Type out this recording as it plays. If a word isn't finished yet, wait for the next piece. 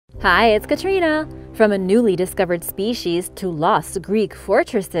Hi, it's Katrina. From a newly discovered species to lost Greek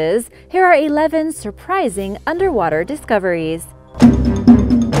fortresses, here are 11 surprising underwater discoveries.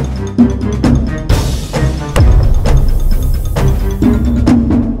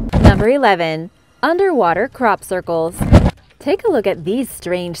 Number 11. Underwater crop circles. Take a look at these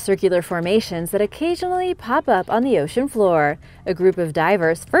strange circular formations that occasionally pop up on the ocean floor. A group of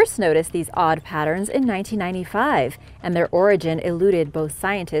divers first noticed these odd patterns in 1995, and their origin eluded both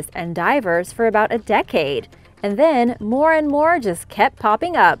scientists and divers for about a decade. And then more and more just kept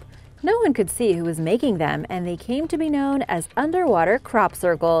popping up. No one could see who was making them, and they came to be known as underwater crop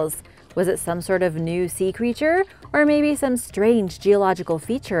circles. Was it some sort of new sea creature, or maybe some strange geological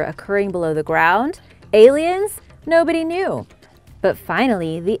feature occurring below the ground? Aliens? Nobody knew. But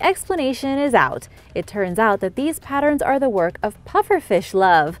finally, the explanation is out. It turns out that these patterns are the work of pufferfish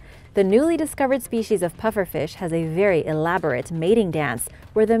love. The newly discovered species of pufferfish has a very elaborate mating dance,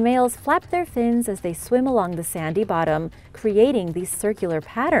 where the males flap their fins as they swim along the sandy bottom, creating these circular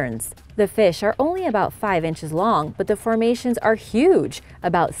patterns. The fish are only about 5 inches long, but the formations are huge,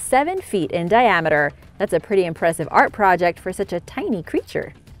 about 7 feet in diameter. That's a pretty impressive art project for such a tiny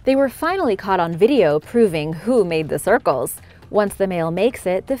creature. They were finally caught on video, proving who made the circles. Once the male makes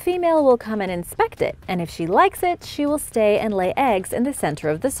it, the female will come and inspect it, and if she likes it, she will stay and lay eggs in the center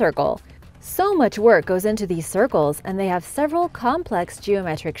of the circle. So much work goes into these circles, and they have several complex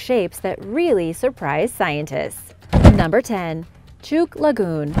geometric shapes that really surprise scientists. Number 10. Chuuk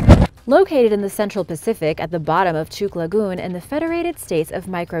Lagoon. Located in the Central Pacific at the bottom of Chuuk Lagoon in the Federated States of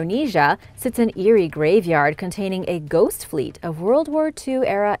Micronesia sits an eerie graveyard containing a ghost fleet of World War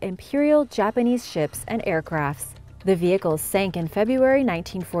II-era Imperial Japanese ships and aircrafts. The vehicles sank in February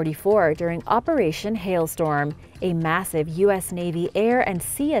 1944 during Operation Hailstorm, a massive U.S. Navy air and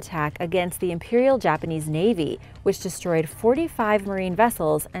sea attack against the Imperial Japanese Navy, which destroyed 45 marine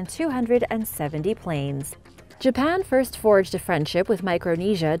vessels and 270 planes. Japan first forged a friendship with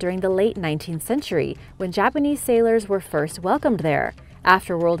Micronesia during the late 19th century, when Japanese sailors were first welcomed there.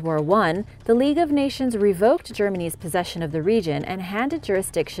 After World War I, the League of Nations revoked Germany's possession of the region and handed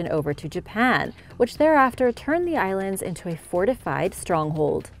jurisdiction over to Japan, which thereafter turned the islands into a fortified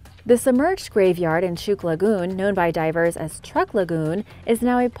stronghold. The submerged graveyard in Chuuk Lagoon, known by divers as Chuuk Lagoon, is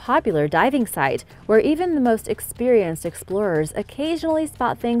now a popular diving site, where even the most experienced explorers occasionally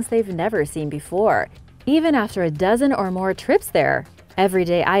spot things they've never seen before, even after a dozen or more trips there.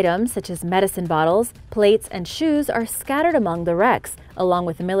 Everyday items such as medicine bottles, plates, and shoes are scattered among the wrecks, along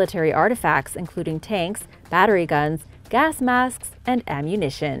with military artifacts including tanks, battery guns, gas masks, and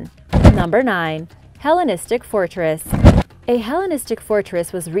ammunition. Number 9. Hellenistic Fortress. A Hellenistic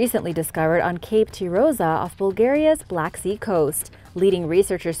fortress was recently discovered on Cape Tirosa off Bulgaria's Black Sea coast, leading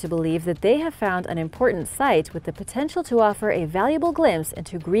researchers to believe that they have found an important site with the potential to offer a valuable glimpse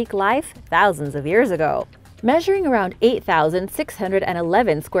into Greek life thousands of years ago. Measuring around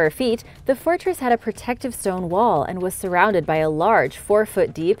 8,611 square feet, the fortress had a protective stone wall and was surrounded by a large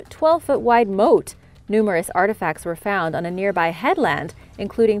 4-foot-deep, 12-foot-wide moat. Numerous artifacts were found on a nearby headland,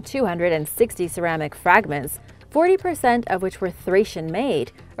 including 260 ceramic fragments, 40% of which were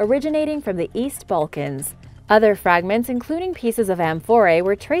Thracian-made, originating from the East Balkans. Other fragments, including pieces of amphorae,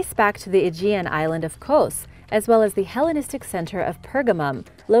 were traced back to the Aegean island of Kos, as well as the Hellenistic center of Pergamum,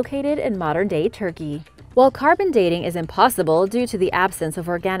 located in modern-day Turkey. While carbon dating is impossible due to the absence of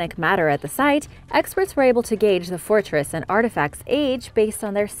organic matter at the site, experts were able to gauge the fortress and artifacts' age based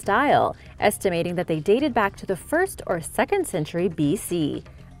on their style, estimating that they dated back to the 1st or 2nd century BC.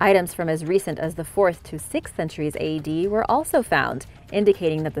 Items from as recent as the 4th to 6th centuries AD were also found,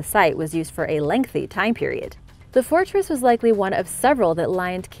 indicating that the site was used for a lengthy time period. The fortress was likely one of several that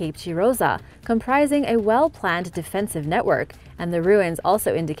lined Cape Tirosa, comprising a well-planned defensive network, and the ruins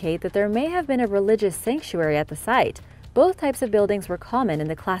also indicate that there may have been a religious sanctuary at the site. Both types of buildings were common in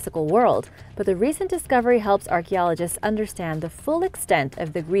the classical world, but the recent discovery helps archaeologists understand the full extent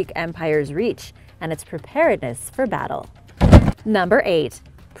of the Greek Empire's reach and its preparedness for battle. Number 8.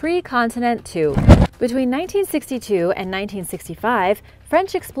 Pre-Continent II. Between 1962 and 1965,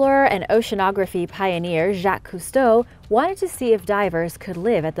 French explorer and oceanography pioneer Jacques Cousteau wanted to see if divers could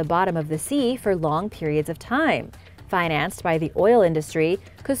live at the bottom of the sea for long periods of time. Financed by the oil industry,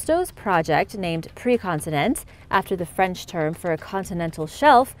 Cousteau's project, named Pre-Continent, after the French term for a continental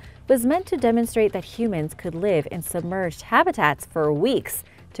shelf, was meant to demonstrate that humans could live in submerged habitats for weeks,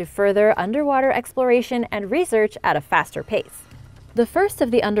 to further underwater exploration and research at a faster pace. The first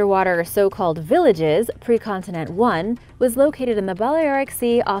of the underwater so-called villages, Pre-Continent I, was located in the Balearic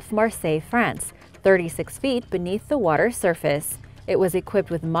Sea off Marseille, France, 36 feet beneath the water surface. It was equipped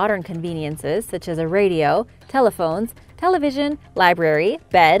with modern conveniences such as a radio, telephones, television, library,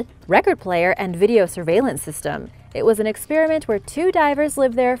 bed, record player, and video surveillance system. It was an experiment where 2 divers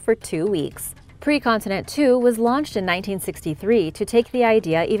lived there for 2 weeks. Precontinent 2 was launched in 1963 to take the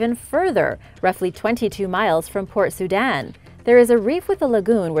idea even further, roughly 22 miles from Port Sudan. There is a reef with a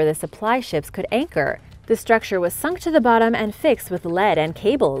lagoon where the supply ships could anchor. The structure was sunk to the bottom and fixed with lead and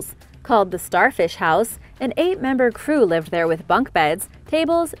cables. Called the Starfish House, an 8-member crew lived there with bunk beds,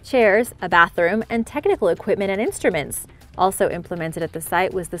 tables, chairs, a bathroom, and technical equipment and instruments. Also implemented at the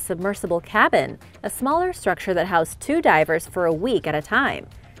site was the submersible cabin, a smaller structure that housed 2 divers for a week at a time.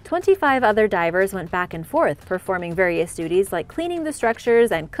 25 other divers went back and forth, performing various duties like cleaning the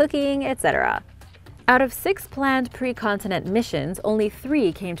structures and cooking, etc. Out of 6 planned pre-continent missions, only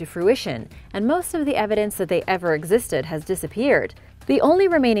 3 came to fruition, and most of the evidence that they ever existed has disappeared. The only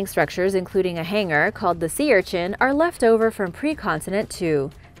remaining structures, including a hangar called the Sea Urchin, are left over from pre-continent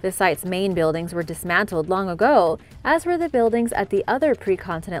 2. The site's main buildings were dismantled long ago, as were the buildings at the other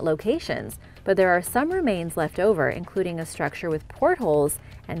pre-continent locations, but there are some remains left over, including a structure with portholes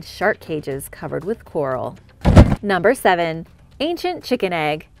and shark cages covered with coral. Number 7. Ancient chicken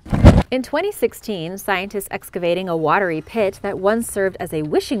egg. In 2016, scientists excavating a watery pit that once served as a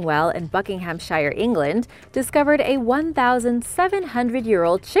wishing well in Buckinghamshire, England, discovered a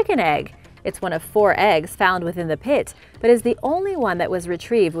 1,700-year-old chicken egg. It's one of 4 eggs found within the pit, but is the only one that was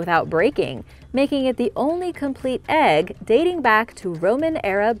retrieved without breaking, making it the only complete egg dating back to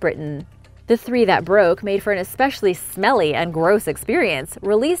Roman-era Britain. The 3 that broke made for an especially smelly and gross experience,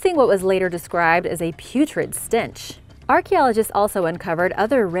 releasing what was later described as a putrid stench. Archaeologists also uncovered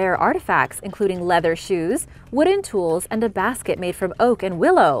other rare artifacts, including leather shoes, wooden tools, and a basket made from oak and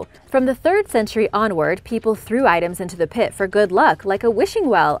willow. From the 3rd century onward, people threw items into the pit for good luck, like a wishing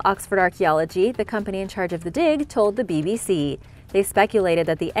well, Oxford Archaeology, the company in charge of the dig, told the BBC. They speculated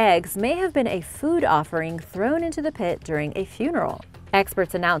that the eggs may have been a food offering thrown into the pit during a funeral.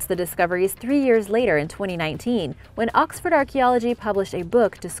 Experts announced the discoveries 3 years later in 2019, when Oxford Archaeology published a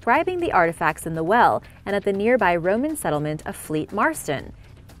book describing the artifacts in the well and at the nearby Roman settlement of Fleet Marston.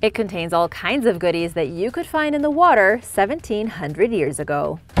 It contains all kinds of goodies that you could find in the water 1,700 years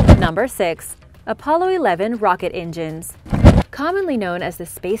ago. Number 6. Apollo 11 rocket engines. Commonly known as the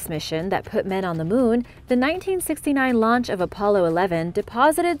space mission that put men on the moon, the 1969 launch of Apollo 11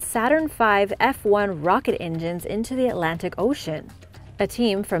 deposited Saturn V F1 rocket engines into the Atlantic Ocean. A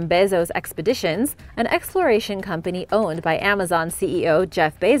team from Bezos Expeditions, an exploration company owned by Amazon CEO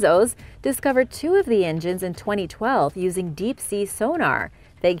Jeff Bezos, discovered 2 of the engines in 2012 using deep-sea sonar.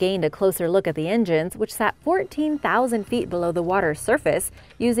 They gained a closer look at the engines, which sat 14,000 feet below the water's surface,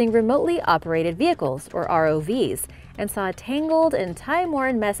 using remotely operated vehicles, or ROVs, and saw a tangled and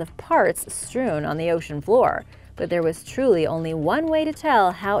time-worn mess of parts strewn on the ocean floor. But there was truly only one way to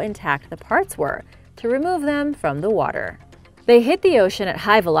tell how intact the parts were: to remove them from the water. They hit the ocean at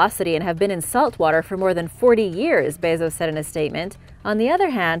high velocity and have been in salt water for more than 40 years, Bezos said in a statement. On the other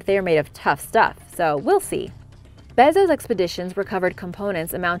hand, they are made of tough stuff, so we'll see. Bezos Expeditions recovered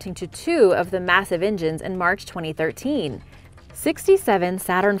components amounting to 2 of the massive engines in March 2013. 67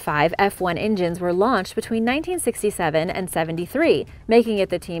 Saturn V F1 engines were launched between 1967 and 73, making it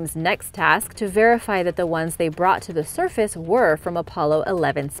the team's next task to verify that the ones they brought to the surface were from Apollo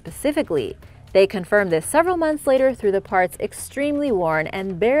 11 specifically. They confirmed this several months later through the part's extremely worn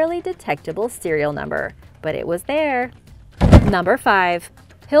and barely detectable serial number. But it was there. Number 5.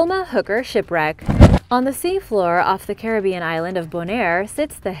 Hilma Hooker Shipwreck. On the seafloor off the Caribbean island of Bonaire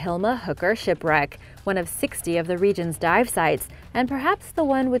sits the Hilma Hooker Shipwreck, one of 60 of the region's dive sites, and perhaps the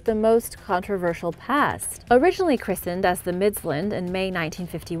one with the most controversial past. Originally christened as the Midland in May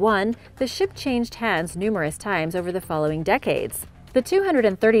 1951, the ship changed hands numerous times over the following decades. The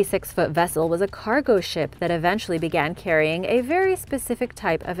 236-foot vessel was a cargo ship that eventually began carrying a very specific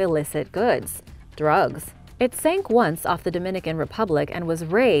type of illicit goods: drugs. It sank once off the Dominican Republic and was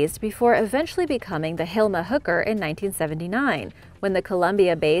raised before eventually becoming the Hilma Hooker in 1979, when the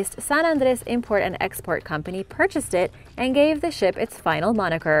Colombia-based San Andres Import and Export Company purchased it and gave the ship its final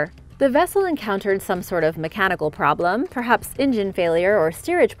moniker. The vessel encountered some sort of mechanical problem, perhaps engine failure or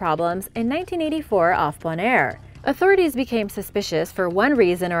steerage problems, in 1984 off Bonaire. Authorities became suspicious for one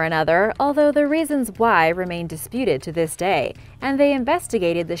reason or another, although the reasons why remain disputed to this day, and they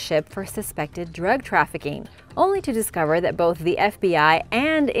investigated the ship for suspected drug trafficking, only to discover that both the FBI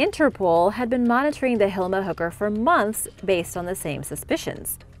and Interpol had been monitoring the Hilma Hooker for months based on the same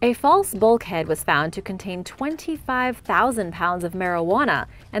suspicions. A false bulkhead was found to contain 25,000 pounds of marijuana,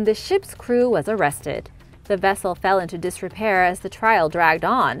 and the ship's crew was arrested. The vessel fell into disrepair as the trial dragged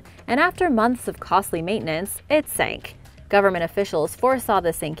on, and after months of costly maintenance, it sank. Government officials foresaw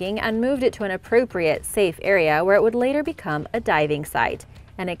the sinking and moved it to an appropriate, safe area where it would later become a diving site,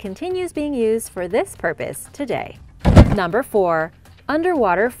 and it continues being used for this purpose today. Number 4.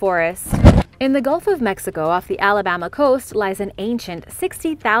 Underwater forest. In the Gulf of Mexico off the Alabama coast lies an ancient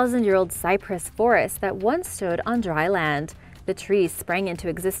 60,000-year-old cypress forest that once stood on dry land. The trees sprang into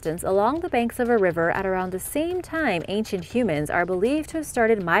existence along the banks of a river at around the same time ancient humans are believed to have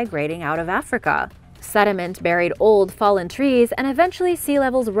started migrating out of Africa. Sediment buried old, fallen trees, and eventually sea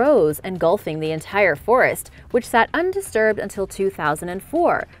levels rose, engulfing the entire forest, which sat undisturbed until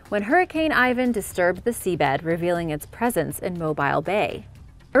 2004, when Hurricane Ivan disturbed the seabed, revealing its presence in Mobile Bay.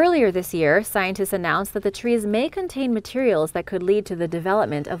 Earlier this year, scientists announced that the trees may contain materials that could lead to the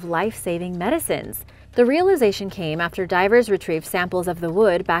development of life-saving medicines. The realization came after divers retrieved samples of the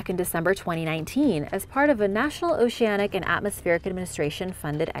wood back in December 2019 as part of a National Oceanic and Atmospheric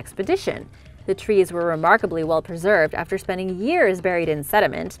Administration-funded expedition. The trees were remarkably well preserved after spending years buried in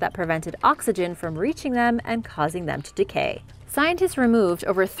sediment that prevented oxygen from reaching them and causing them to decay. Scientists removed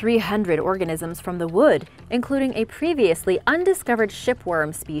over 300 organisms from the wood, including a previously undiscovered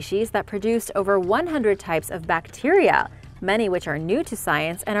shipworm species that produced over 100 types of bacteria, many which are new to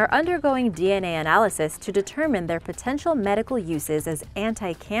science and are undergoing DNA analysis to determine their potential medical uses as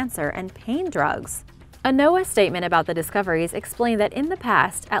anti-cancer and pain drugs. A NOAA statement about the discoveries explained that in the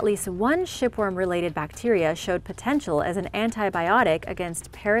past, at least one shipworm-related bacteria showed potential as an antibiotic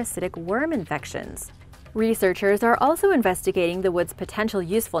against parasitic worm infections. Researchers are also investigating the wood's potential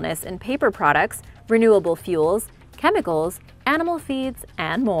usefulness in paper products, renewable fuels, chemicals, animal feeds,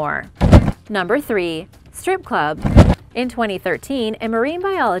 and more. Number 3. Strip Club. In 2013, a marine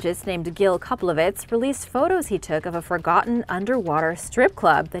biologist named Gil Koplovitz released photos he took of a forgotten underwater strip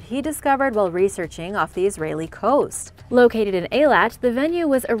club that he discovered while researching off the Israeli coast. Located in Eilat, the venue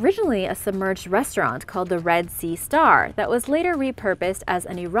was originally a submerged restaurant called the Red Sea Star that was later repurposed as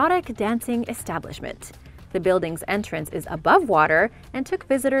an erotic dancing establishment. The building's entrance is above water and took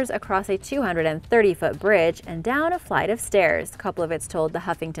visitors across a 230-foot bridge and down a flight of stairs, Koplovitz told the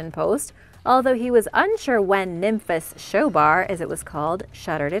Huffington Post, although he was unsure when Nymphos Show Bar, as it was called,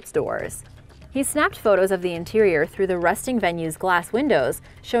 shuttered its doors. He snapped photos of the interior through the rusting venue's glass windows,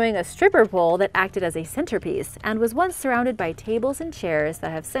 showing a stripper pole that acted as a centerpiece and was once surrounded by tables and chairs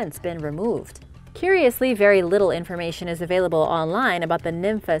that have since been removed. Curiously, very little information is available online about the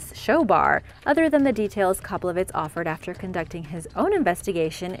Nymphos Show Bar, other than the details Koplovitz offered after conducting his own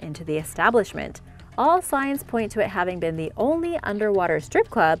investigation into the establishment. All signs point to it having been the only underwater strip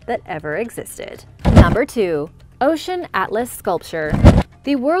club that ever existed. Number 2. Ocean Atlas Sculpture.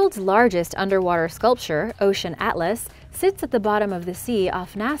 The world's largest underwater sculpture, Ocean Atlas, sits at the bottom of the sea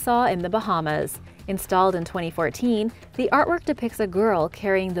off Nassau in the Bahamas. Installed in 2014, the artwork depicts a girl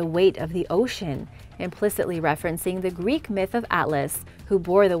carrying the weight of the ocean, implicitly referencing the Greek myth of Atlas, who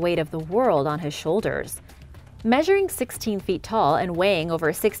bore the weight of the world on his shoulders. Measuring 16 feet tall and weighing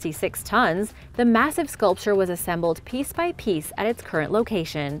over 66 tons, the massive sculpture was assembled piece by piece at its current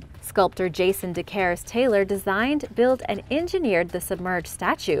location. Sculptor Jason DeCaires Taylor designed, built, and engineered the submerged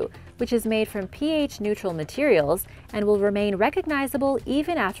statue, which is made from pH-neutral materials and will remain recognizable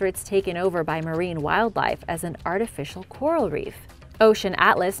even after it's taken over by marine wildlife as an artificial coral reef. Ocean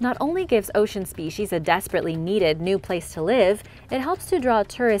Atlas not only gives ocean species a desperately needed new place to live, it helps to draw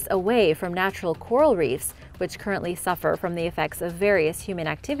tourists away from natural coral reefs, which currently suffer from the effects of various human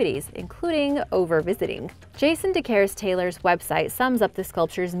activities, including over-visiting. Jason DeCaires Taylor's website sums up the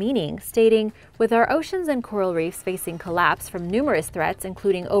sculpture's meaning, stating, "With our oceans and coral reefs facing collapse from numerous threats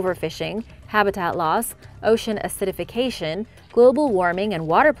including overfishing, habitat loss, ocean acidification, global warming, and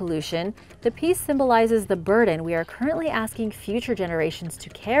water pollution, the piece symbolizes the burden we are currently asking future generations to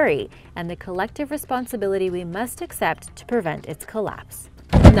carry and the collective responsibility we must accept to prevent its collapse."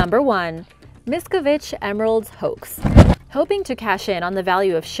 Number 1. Miskovich Emeralds Hoax. Hoping to cash in on the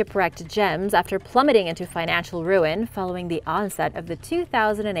value of shipwrecked gems after plummeting into financial ruin following the onset of the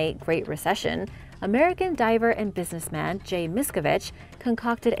 2008 Great Recession, American diver and businessman Jay Miskovich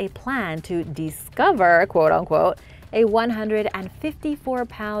concocted a plan to discover, quote-unquote, a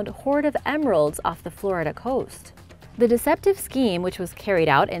 154-pound hoard of emeralds off the Florida coast. The deceptive scheme, which was carried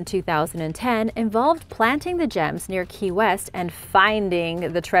out in 2010, involved planting the gems near Key West and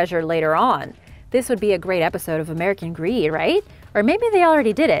finding the treasure later on. This would be a great episode of American Greed, right? Or maybe they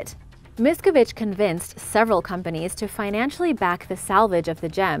already did it. Miskovich convinced several companies to financially back the salvage of the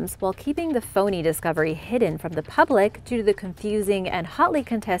gems while keeping the phony discovery hidden from the public due to the confusing and hotly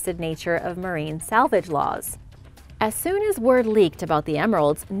contested nature of marine salvage laws. As soon as word leaked about the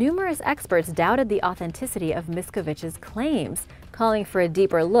emeralds, numerous experts doubted the authenticity of Miskovich's claims, calling for a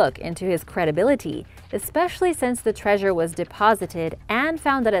deeper look into his credibility, especially since the treasure was deposited and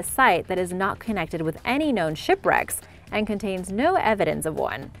found at a site that is not connected with any known shipwrecks and contains no evidence of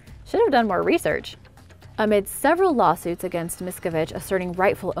one. Should have done more research. Amid several lawsuits against Miskovich asserting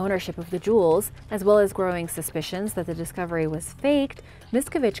rightful ownership of the jewels, as well as growing suspicions that the discovery was faked,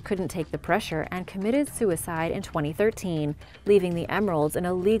 Miskovich couldn't take the pressure and committed suicide in 2013, leaving the emeralds in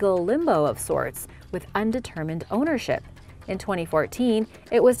a legal limbo of sorts, with undetermined ownership. In 2014,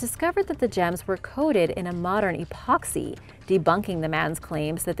 it was discovered that the gems were coated in a modern epoxy, debunking the man's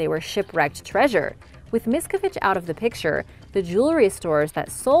claims that they were shipwrecked treasure. With Miskovich out of the picture, the jewelry stores that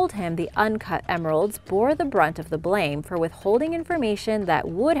sold him the uncut emeralds bore the brunt of the blame for withholding information that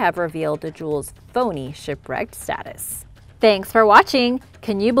would have revealed the jewel's phony shipwrecked status. Thanks for watching!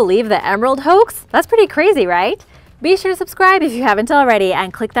 Can you believe the emerald hoax? That's pretty crazy, right? Be sure to subscribe if you haven't already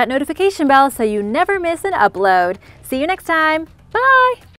and click that notification bell so you never miss an upload. See you next time! Bye!